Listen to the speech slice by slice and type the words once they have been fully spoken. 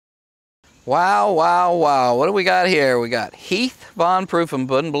Wow, wow, wow. What do we got here? We got Heath von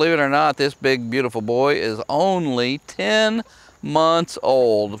Prufenpuden. Believe it or not, this big, beautiful boy is only 10 months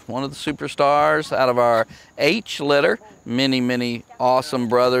old. One of the superstars out of our H litter. Many, many awesome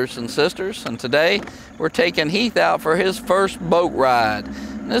brothers and sisters. And today, we're taking Heath out for his first boat ride.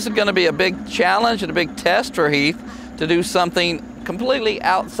 And this is going to be a big challenge and a big test for Heath to do something completely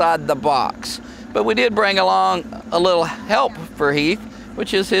outside the box. But we did bring along a little help for Heath,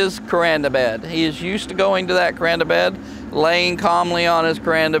 which is his coranda bed. He is used to going to that coranda bed, laying calmly on his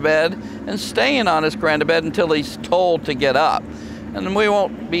coranda bed, and staying on his coranda bed until he's told to get up. And we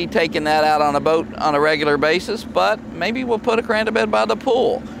won't be taking that out on a boat on a regular basis, but maybe we'll put a coranda bed by the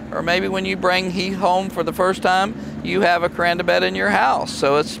pool. Or maybe when you bring Heath home for the first time, you have a coranda bed in your house.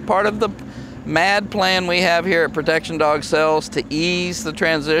 So it's part of the mad plan we have here at Protection Dog Sales to ease the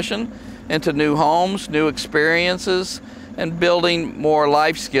transition into new homes, new experiences, and building more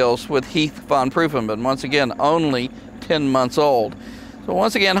life skills with Heath von Prufenpuden. Once again, only 10 months old. So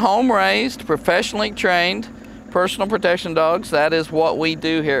once again, home raised, professionally trained, personal protection dogs. That is what we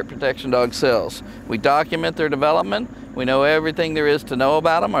do here at Protection Dog Sales. We document their development. We know everything there is to know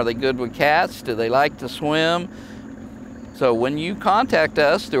about them. Are they good with cats? Do they like to swim? So when you contact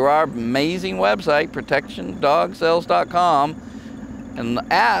us through our amazing website, protectiondogsales.com, and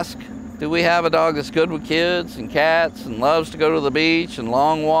ask, do we have a dog that's good with kids and cats and loves to go to the beach and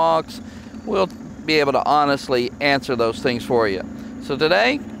long walks? We'll be able to honestly answer those things for you. So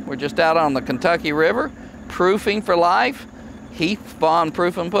today, we're just out on the Kentucky River, proofing for life, Heath von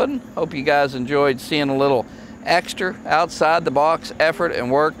Prufenpuden. Hope you guys enjoyed seeing a little extra outside the box effort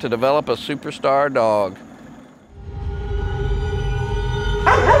and work to develop a superstar dog.